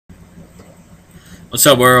What's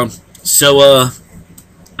up, world? So,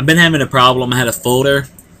 I've been having a problem. I had a folder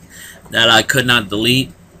that I could not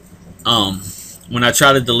delete. Um, when I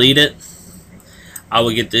try to delete it, I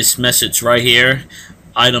would get this message right here: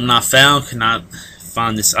 item not found. Cannot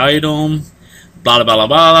find this item. Blah blah blah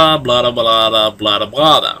blah blah blah blah blah blah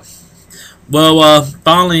blah. Well,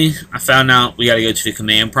 finally, I found out we got to go to the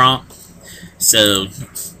command prompt. So,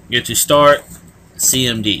 go to start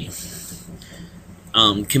CMD.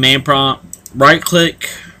 Command prompt. Right click.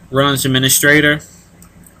 Run as administrator.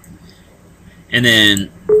 And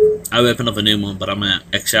then I open up a new one, but I'm going to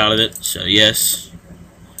X out of it. So yes.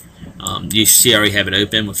 You see I already have it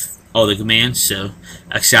open with all the commands. So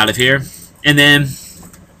X out of here. And then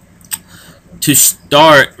to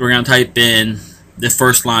start, we're going to type in the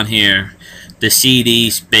first line here. The CD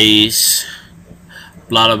space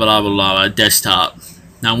blah blah blah blah blah desktop.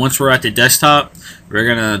 Now once we're at the desktop, we're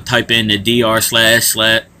going to type in the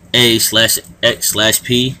dr/a/x/p.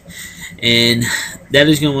 And that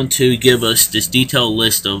is going to give us this detailed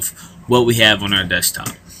list of what we have on our desktop.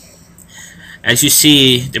 As you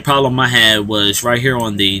see, the problem I had was right here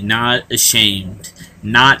on the not ashamed,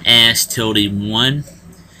 not ass tilde 1.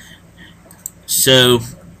 So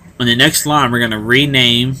on the next line, we're going to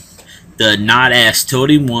rename the not ass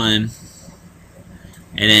tilde 1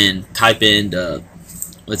 and then type in the,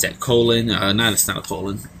 what's that, colon? No, it's not a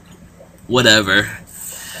colon. Whatever.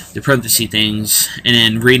 The parenthesis things, and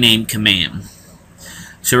then rename command.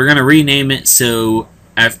 So we're going to rename it so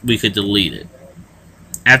we could delete it.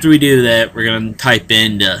 After we do that, we're going to type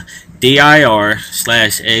in the dir/a/x/p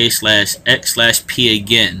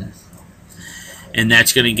again, and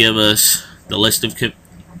that's going to give us the list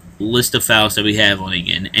of files that we have on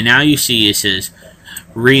again. And now you see it says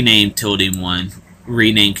rename tilde 1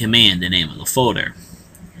 rename command, the name of the folder.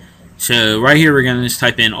 So right here we're going to just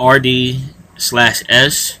type in rd/s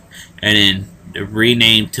and then the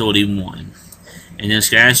rename tilde 1, and then it's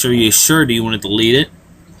going to ask you sure do you want to delete it,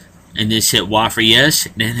 and just hit Y for yes,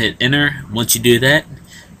 and then hit enter. Once you do that,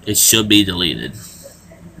 it should be deleted.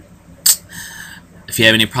 If you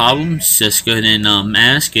have any problems, just go ahead and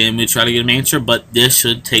ask, and we'll try to get an answer, but this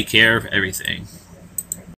should take care of everything.